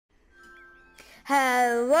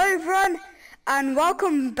Hello everyone and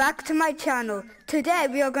welcome back to my channel. Today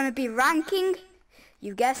we are going to be ranking,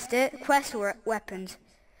 you guessed it, quest weapons.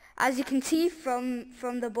 As you can see from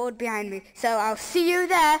the board behind me. So I'll see you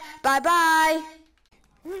there. Bye bye.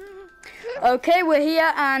 Okay, we're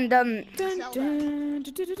here and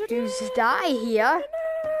who's Die here?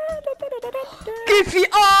 Goofy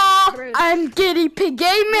and Guinea Pig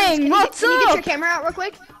Gaming. What's can up? You get your camera out real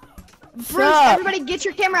quick? Bruce, everybody get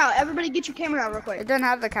your camera out. Everybody get your camera out real quick. I don't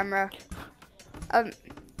have the camera.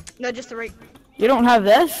 No, just the right. You don't have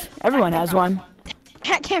this? Everyone has one.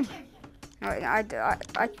 Cat camera. I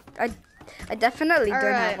definitely don't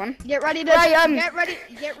have one. Get ready to. Get ready.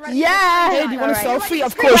 Yeah. Hey, do you want a selfie?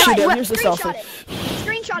 Of course you do. Here's the selfie.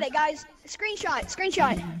 Screenshot it, guys. Screenshot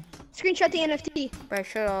the NFT. Wait,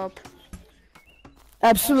 shut up.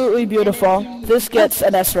 Absolutely beautiful. This gets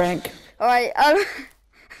an S rank. Alright,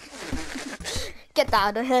 get that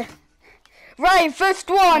out of here. Right, first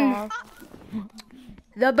one.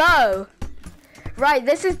 The bow. Right,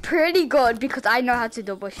 this is pretty good because I know how to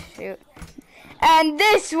double shoot. And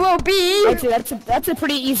this will be... That's a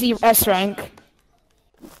pretty easy S rank.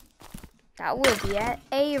 That will be an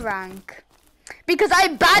A rank. Because I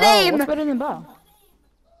bad aim. What's better than bow?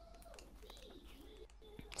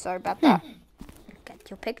 Sorry about that. Get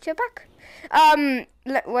your picture back.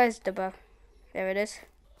 Where's the bow? There it is.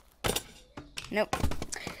 Nope.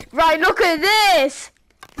 Right, look at this.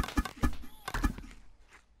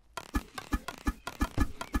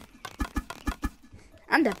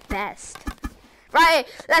 I'm the best. Right,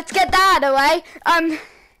 let's get that out of the way.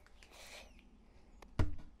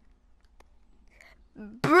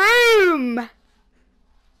 Broom.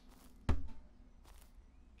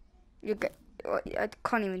 You get. I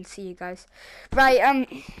can't even see you guys. Right,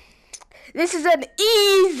 this is an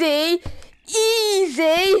easy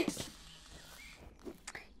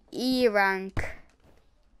E rank.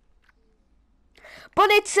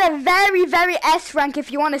 But it's a very S rank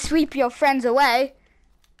if you want to sweep your friends away.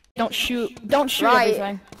 Don't shoot Right.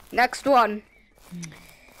 everything. Next one.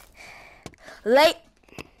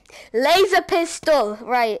 Laser pistol.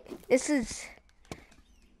 Right, this is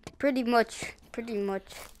pretty much.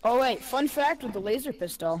 Oh wait, fun fact with the laser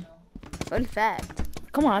pistol. Fun fact.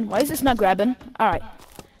 Come on, why is this not grabbing? Alright.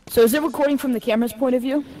 So is it recording from the camera's point of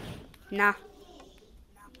view? Nah.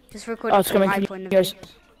 Just recording from my point of view.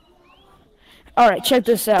 Alright, check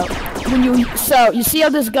this out. You see how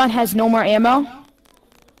this gun has no more ammo?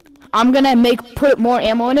 I'm gonna put more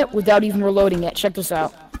ammo in it without even reloading it. Check this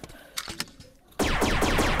out.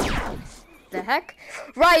 The heck?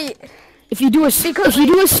 Right. If you do a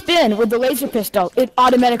spin with the laser pistol, it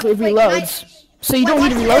automatically reloads. So you don't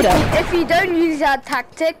need to reload it. If you don't use that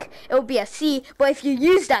tactic, it will be a C. But if you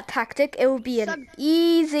use that tactic, it will be an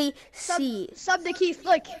easy C. Sub the key.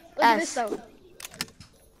 Look at this though.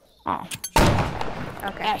 Oh.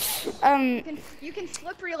 Okay. S. You can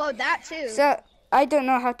flip reload that too. So I don't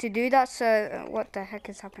know how to do that. So what the heck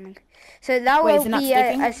is happening? So that will be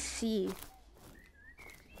a C.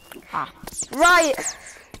 Ah. Right.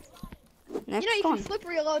 Next you one. can flip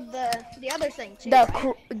reload the other thing too.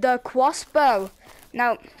 The crossbow.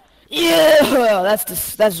 Now. Yeah,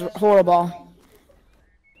 that's horrible.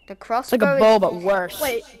 The crossbow. It's like a bow, but worse.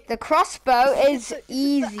 Wait. The crossbow is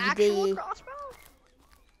easy. The actual crossbow?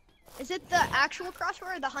 Is it the actual crossbow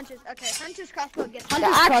or the hunter's? Okay, hunter's crossbow gets.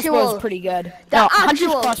 Hunter's crossbow is pretty good. Hunter's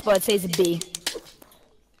crossbow I'd say is a B.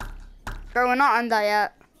 Bro, we're not on that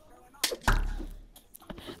yet.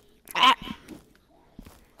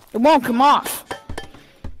 It won't come off.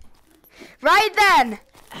 Right then.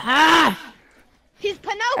 Ah! He's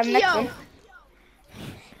Pinocchio.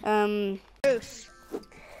 Bruce.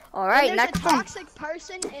 All right, next next one. one. Toxic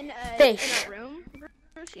person in a Fish. room.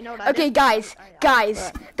 Bruce, you know what I Okay, did?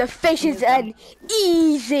 guys, the fish is an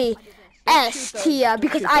easy S tier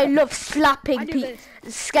because I love slapping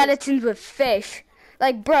skeletons with fish.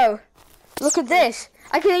 Like, bro, look at this.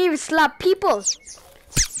 I can even slap people.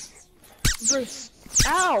 Bruce.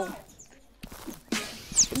 Ow!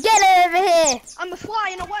 Get over here. I'm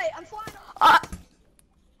flying away. I'm flying away.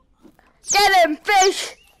 Get him,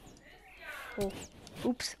 fish. Oh,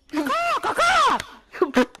 oops.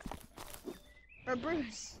 Or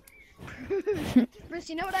Bruce. Bruce,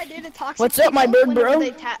 you know what I did to toxic What's up, my people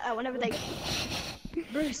bird bro? whenever they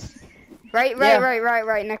Bruce. Right.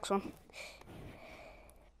 Next one.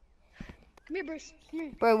 Come here, Bruce. Come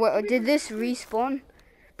here. Bro, what did this respawn?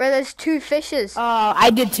 Bro, there's two fishes. I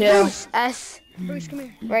did too. S. Bruce, come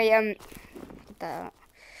here. Right,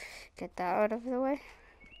 get that out of the way.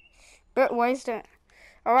 But why is that?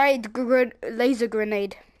 Alright, laser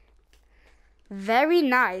grenade. Very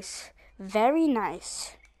nice. Very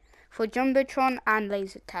nice. For Jumbotron and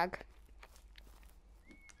laser tag.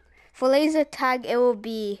 For laser tag, it will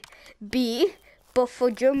be B, but for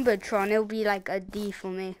Jumbotron, it will be like a D for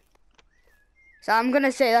me. So I'm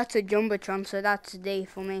gonna say that's a Jumbotron, so that's a D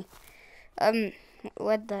for me.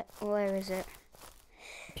 Where is it?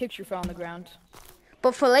 Picture fell on the ground.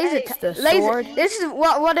 But for laser tag, this is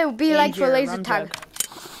what it would be like for laser tag.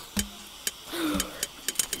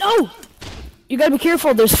 No! You gotta be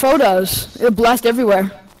careful, there's photos. It'll blast everywhere.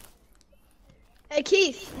 Hey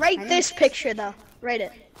Keith, write this picture though. Write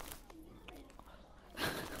it.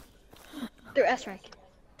 Through S rank.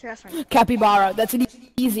 Through S rank. Capybara, that's an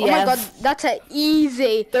easy Oh my F. god, that's a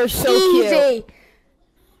easy. They're so easy. cute.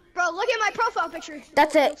 Bro, look at my profile picture.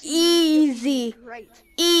 That's a easy. Right.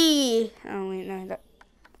 E. Oh wait, no,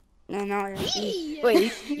 not an E.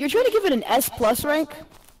 Wait, you're trying to give it an S plus rank?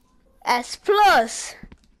 S plus.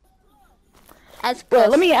 S plus. Wait,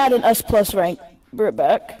 let me add an S plus rank. Bring it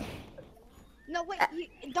back. No, wait,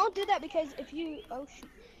 don't do that because if you, oh shoot.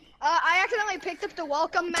 I accidentally picked up the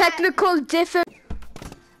welcome mat. Technical difficulty.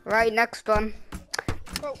 Right, next one.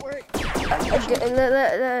 Bro,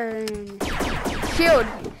 Shield.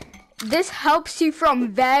 This helps you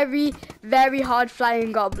from very, very hard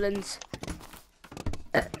flying goblins.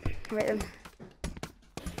 Wait.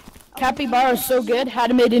 Capybara is so good, had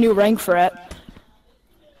to make a new rank for it.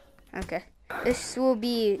 Okay. This will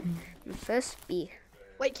be first B.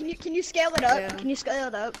 Wait, can you scale it up? Yeah. Can you scale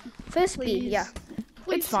it up? First B, Please. yeah.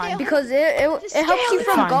 Please It's fine. scale Because it helps you it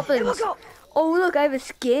from up. goblins. It will go. Oh look, I have a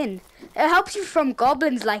skin. It helps you from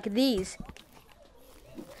goblins like these.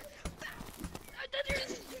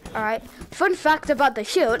 Alright. Fun fact about the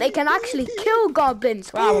shield, it can actually kill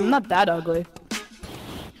goblins. Wow, I'm not that ugly.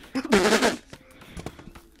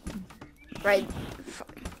 Right.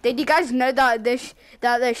 Did you guys know that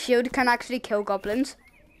the shield can actually kill goblins?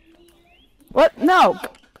 What? No.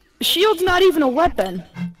 Shield's not even a weapon.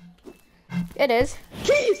 It is.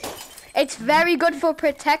 It's very good for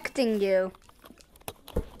protecting you.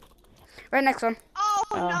 Right, next one. Oh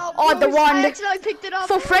no. Oh, the Bruce, one I accidentally picked it up.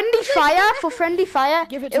 For friendly fire,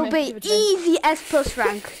 Give it to it'll me, be give it to me. easy S plus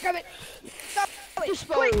rank. Grab it. Grab it.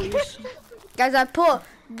 Quick. Guys, I put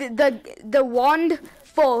the wand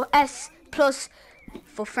for S plus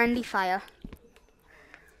for friendly fire.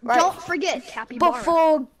 Right. Don't forget Capybara. But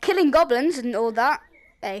for killing goblins and all that,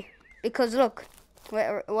 hey, because look,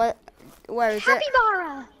 where is it?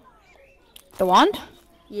 Capybara. The wand?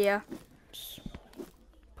 Yeah,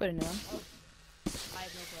 Put it in.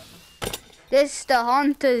 this is the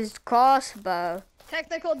hunter's crossbow.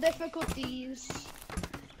 Technical difficulties.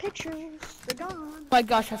 Pictures. They're gone. Oh my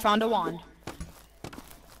gosh, I found a wand.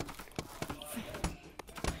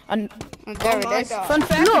 And Oh, there my it is. God. fun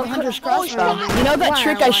fact of Hunter's crossbow. You know that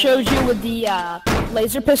trick I showed you with the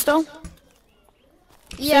laser pistol?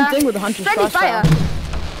 Yeah. Same thing with the Hunter's friendly crossbow. fire.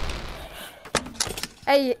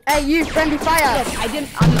 Hey, you friendly fire. I didn't.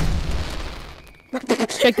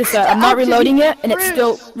 Check this out. I'm not reloading it, and it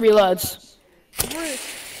still reloads.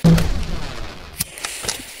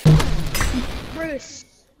 Bruce.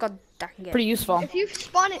 God dang it. Pretty useful. If you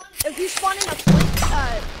spawn in a flint,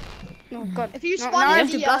 Oh God. if you No, spawn now I in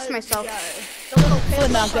have to the, blast myself. the little pit.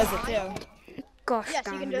 Flint Mount does it too. Gosh Yes,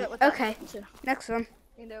 you dang can do it. it with that Okay, too. next one.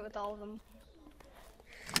 You can do it with all of them.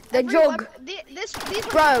 The Every jug. weapon- these ones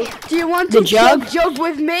Bro, you can't. do you want The to jug? jug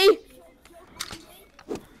with me?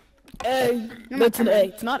 A. That's an A.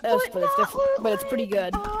 It's not S, but it's different. But it's pretty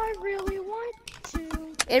good. I really want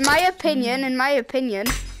to. In my opinion,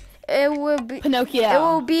 it will be. Pinocchio. It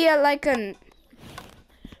will be like a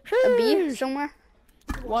B somewhere.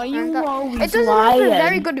 Why And you that- always It doesn't have a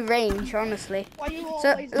very lying? good range, honestly. Why you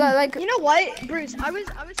So always? like, You know what, Bruce? I was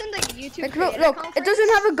in the YouTube look, creator it conference. doesn't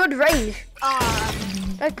have a good range.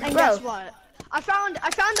 Like, And bro, guess what? I found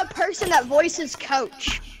the person that voices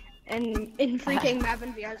Coach in freaking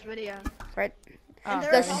Mavin VR's video. right. And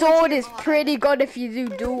they're The a sword volunteer is mod. pretty good if you do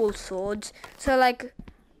dual swords. So like,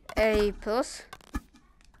 A plus.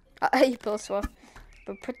 A plus what?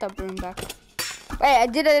 But put that broom back.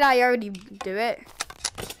 Wait, I already do it?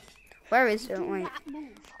 Where is it? Wait. That move.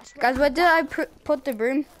 I swear. Guys, where did I put the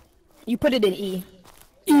broom? You put it in E.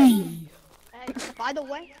 Hey, by the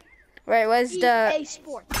way, Right, where's the EA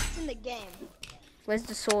Sports. It's in the game. where's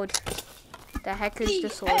the sword? The heck is the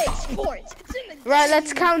sword? EA Sports. It's in the game. Right,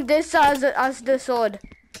 let's count this as the sword.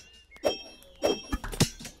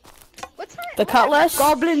 What's that? The cutlass.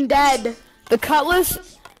 Goblin dead. The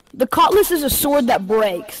cutlass. The cutlass is a sword that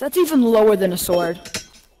breaks. That's even lower than a sword.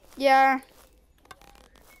 Yeah.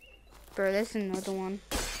 Bro, there's another one.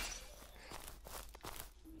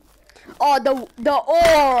 Oh, the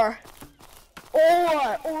ore.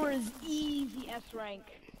 Or is easy S rank.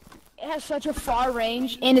 It has such a far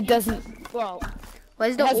range, and it doesn't. Well,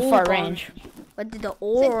 Where's it the has a far Oregon? range. What did the Right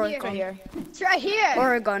Oregon? Here. It's right here.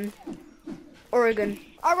 Oregon. Oregon.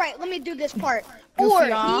 All right, let me do this part. Goofy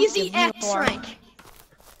Or off, easy give me X more. rank.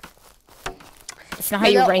 It's not how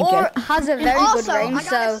you the rank Or it. has a And very also, good range, I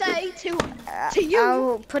gotta so say to you,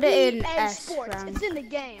 I'll put it in EA S Sports. round. It's in the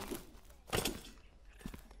game.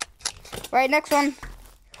 Right, next one.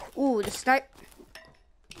 Ooh, the snipe.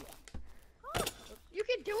 You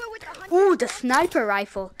can do it with the 100. Ooh, the sniper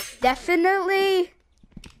rifle. Definitely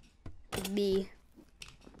B.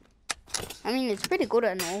 I mean, it's pretty good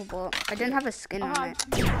and all, but I didn't have a skin on it.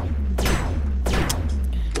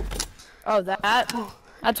 Oh,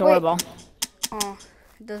 that's horrible. Oh,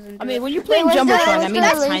 it doesn't. I do mean, it. when you're playing where's the- Jumbotron, I where's mean, the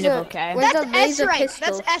that's kind of laser? okay. Where's That's the S laser rank.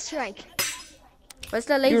 pistol? That's S rank. Where's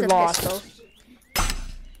the laser lost. pistol?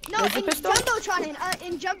 No, Laser in pistol? Jumbotron,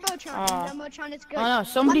 in Jumbotron, Oh. in Jumbotron, it's good. Oh no,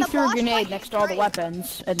 somebody But the threw a boss grenade fight next is to all the great.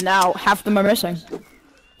 weapons, and now half of them are missing.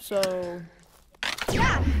 So...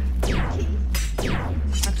 Yeah.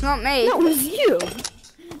 That's not me. No, it was you!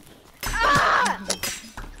 Ah!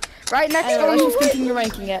 Right next Anyway, let's just one. continue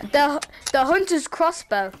ranking it. The hunter's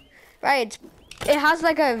crossbow. Right. It has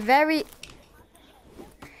like a very. It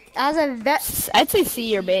has a I'd say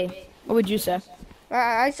C or B. What would you say?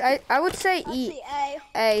 I would say Let's E. see, A.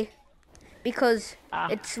 A, because Ah.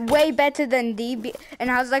 it's way better than D, and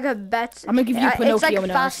has like a better. I'm gonna give you It's Pinocchio like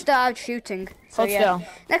nose. faster out shooting. So Hold yeah. still.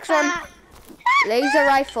 Next one, Ah. laser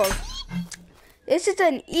rifle. This is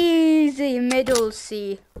an easy middle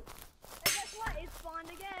C. Guess what? It spawned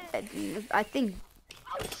again. I think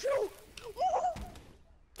Oh, shoot.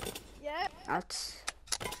 Woo. Yeah. that's.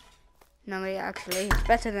 No, wait, actually, it's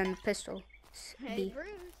better than pistol. It's Hey, B. Bruce.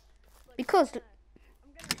 Because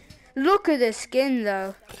look at the skin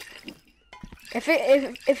though. If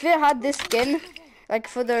it had this skin, like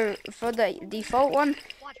for the default one,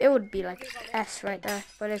 it would be like S right there.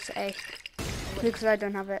 But it's A because I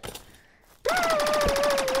don't have it.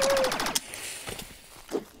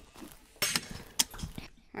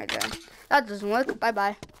 Right there. That doesn't work. Bye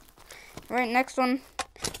bye. Right, next one,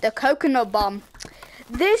 the coconut bomb.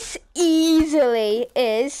 This easily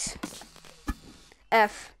is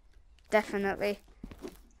F. Definitely.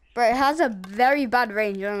 But it has a very bad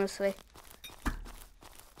range, honestly.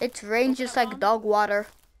 Its range is like dog water.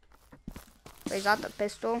 Wait, is that the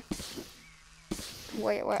pistol?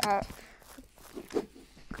 Wait,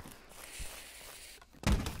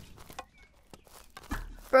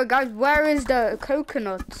 Bro, guys, where is the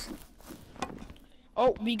coconut?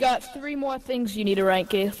 Oh, we got 3 more things you need to rank,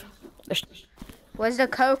 Keith. Where's the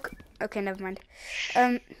coke? Okay, never mind.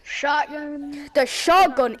 Shotgun. The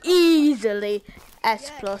shotgun easily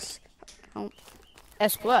S plus.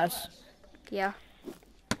 S+. Yeah.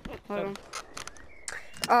 Hold on.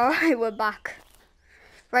 Alright, we're back.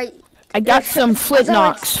 Right, I got some flint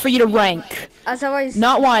knocks for you to rank. as always,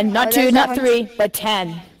 Not 1, not 2, there's not a 3, but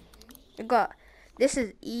 10. I got this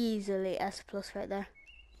is easily S plus right there.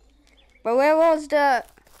 But where was the?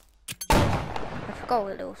 I forgot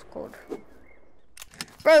what it was called.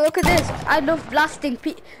 Bro, look at this! I love blasting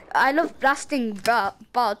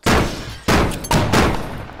bots.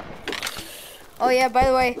 Oh yeah, by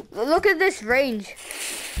the way, look at this range.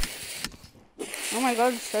 Oh my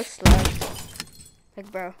god, it's so slow.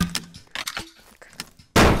 Like, bro.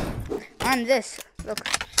 And this, look.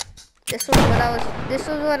 This was what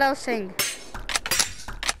I was saying.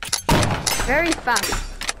 Very fast.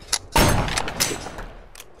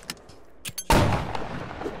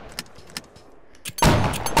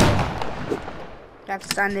 I've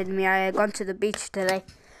stranded me. I gone to the beach today.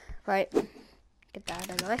 Right. Get that out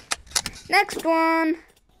of the way. Next one.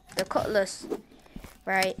 The cutlass.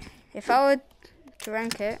 Right. If I were to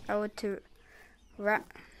rank it, I would to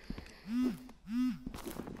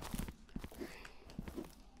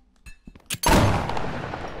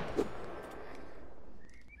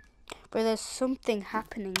But there's something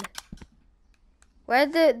happening. Where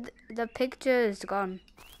the picture is gone.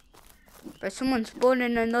 But someone's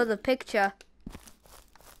spawning another picture.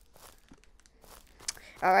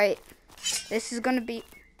 Alright. This is gonna be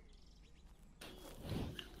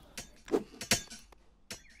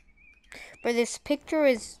But this picture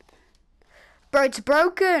is Bro, it's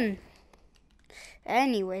broken.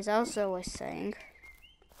 Anyways, as I was saying.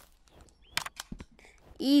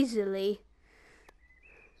 Easily.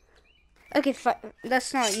 Okay,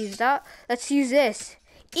 let's not use that. Let's use this.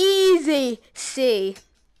 Easy C.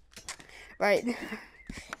 Right.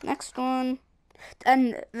 Next one.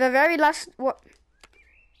 And the very last one.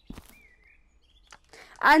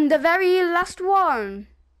 And the very last one.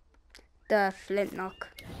 The flint knock.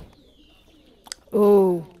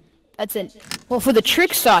 Ooh. That's an well for the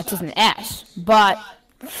trick shots it's an S, but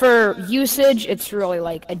for usage it's really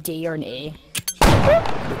like a D or an E.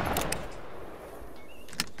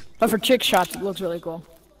 But for trick shots it looks really cool.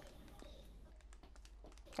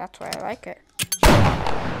 That's why I like it.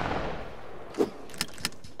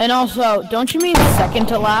 And also, don't you mean second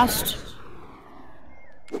to last?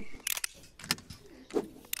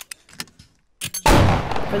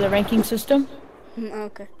 For the ranking system?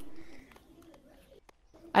 Okay.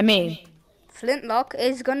 I mean, Flintlock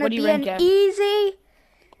is gonna What do you be rank an at? easy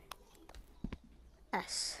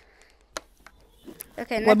S.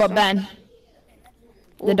 Okay, next what about one. Ben?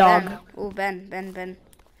 The Ooh, dog. Ben. Ooh, Ben.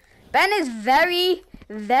 Ben is very,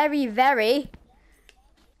 very, very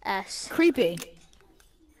S. Creepy.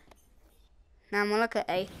 Now I'm gonna look at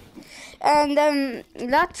A. And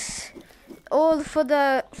that's all for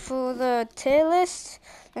the tier list.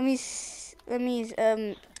 Let me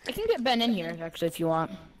I can get Ben in here actually if you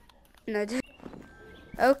want. no.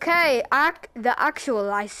 Okay, the actual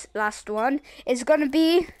last one is gonna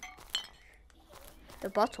be the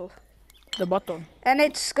bottle. The bottle. And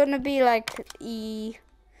it's gonna be like E.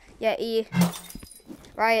 Yeah, E.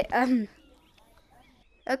 Right,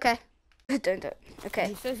 okay. Don't. Okay.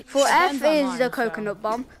 He says- For it F depends is online, the so- coconut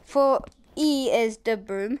bomb. For E is the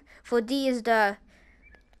broom. For D is the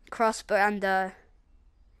crossbow and the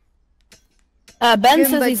Ben says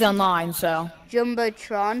Jumbo- he's online, so.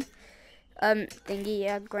 jumbotron. Thingy,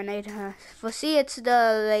 yeah, grenade. For C it's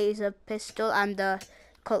the laser pistol and the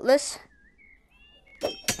cutlass.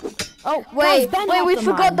 Oh, Wait, guys, Ben we hopped on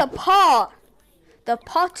forgot mine. the pot. The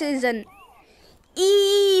pot is an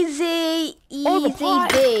easy the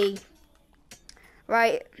pot. B.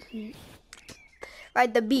 Right.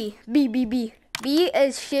 Right, the B. B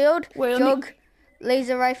is shield, Wait, let me- jug,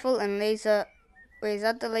 laser rifle, and laser. Wait, is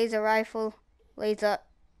that the laser rifle? Laser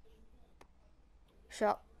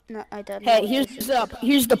shot. No, I don't know. Hey, what this is.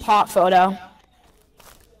 here's the pot photo.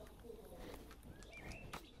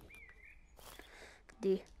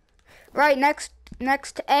 D. Right,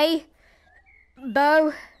 next A.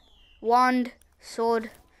 Bow, wand, sword,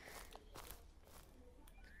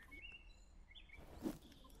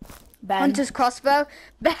 Ben. hunter's crossbow.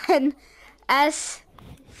 Ben, S,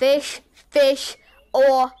 fish,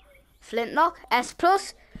 or flintlock. S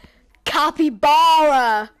plus,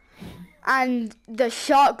 capybara, and the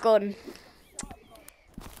shotgun.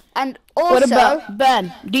 And also, What about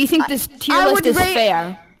Ben? Do you think this tier I list would is rate-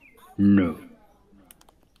 fair? No.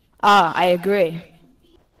 Ah, I agree.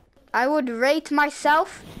 I would rate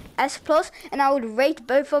myself S plus, and I would rate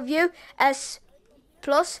both of you S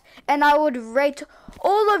plus, and I would rate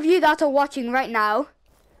all of you that are watching right now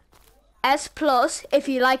S plus if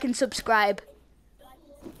you like and subscribe.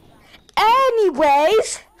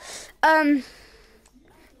 Anyways,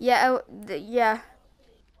 yeah.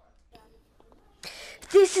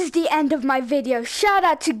 This is the end of my video. Shout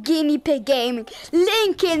out to Guinea Pig Gaming.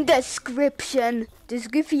 Link in description. Does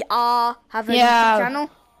Goofy R have a Yeah. YouTube channel?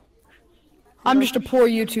 I'm just a poor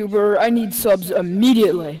YouTuber. I need subs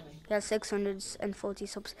immediately. He has 640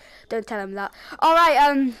 subs. Don't tell him that.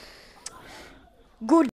 Alright, good.